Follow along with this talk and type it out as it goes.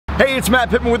Hey, it's Matt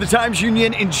Pittman with the Times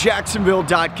Union in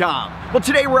Jacksonville.com. Well,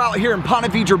 today we're out here in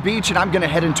Ponte Vedra Beach, and I'm gonna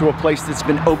head into a place that's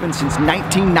been open since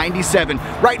 1997,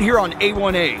 right here on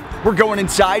A1A. We're going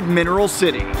inside Mineral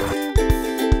City. All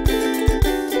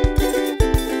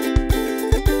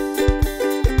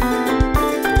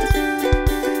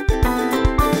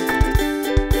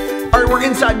right, we're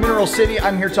inside Mineral City.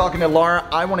 I'm here talking to Laura.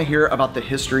 I wanna hear about the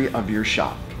history of your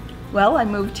shop. Well, I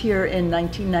moved here in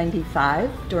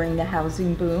 1995 during the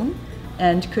housing boom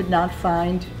and could not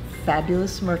find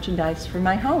fabulous merchandise for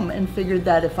my home and figured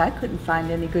that if I couldn't find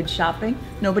any good shopping,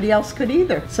 nobody else could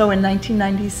either. So in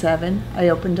 1997, I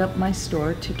opened up my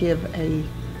store to give a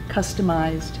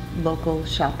customized local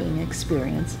shopping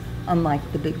experience, unlike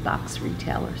the big box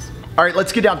retailers. All right,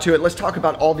 let's get down to it. Let's talk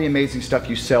about all the amazing stuff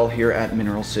you sell here at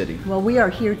Mineral City. Well, we are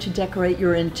here to decorate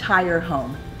your entire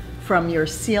home, from your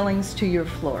ceilings to your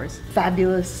floors.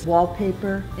 Fabulous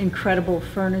wallpaper, incredible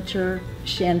furniture,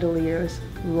 chandeliers,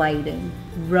 lighting,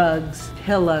 rugs,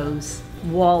 pillows,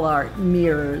 wall art,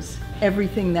 mirrors,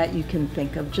 everything that you can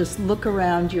think of. Just look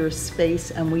around your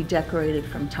space and we decorate it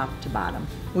from top to bottom.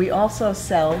 We also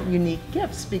sell unique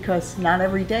gifts because not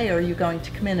every day are you going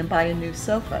to come in and buy a new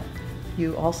sofa.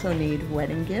 You also need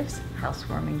wedding gifts,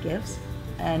 housewarming gifts,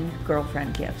 and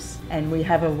girlfriend gifts. And we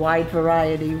have a wide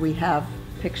variety. We have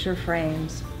picture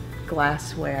frames,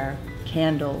 glassware,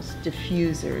 candles,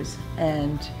 diffusers,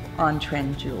 and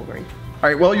on-trend jewelry. All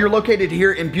right, well, you're located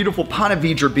here in beautiful Ponte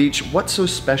Vedra Beach. What's so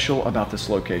special about this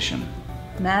location?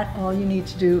 Matt, all you need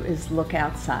to do is look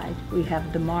outside. We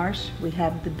have the marsh, we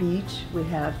have the beach, we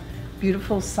have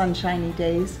beautiful sunshiny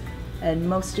days, and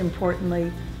most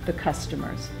importantly, the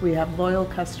customers. We have loyal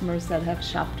customers that have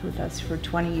shopped with us for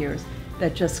 20 years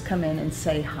that just come in and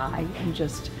say hi and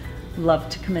just love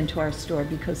to come into our store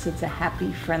because it's a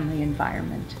happy, friendly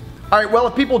environment. All right, well,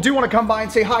 if people do want to come by and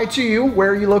say hi to you,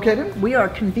 where are you located? We are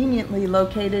conveniently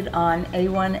located on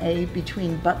A1A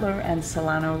between Butler and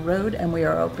Solano Road, and we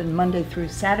are open Monday through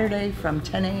Saturday from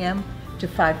 10 a.m. to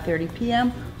 5:30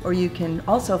 p.m. Or you can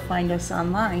also find us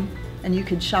online and you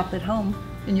can shop at home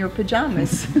in your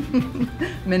pajamas.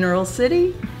 Mineral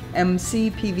City,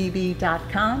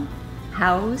 mcpvb.com,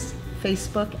 House,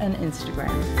 Facebook, and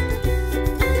Instagram.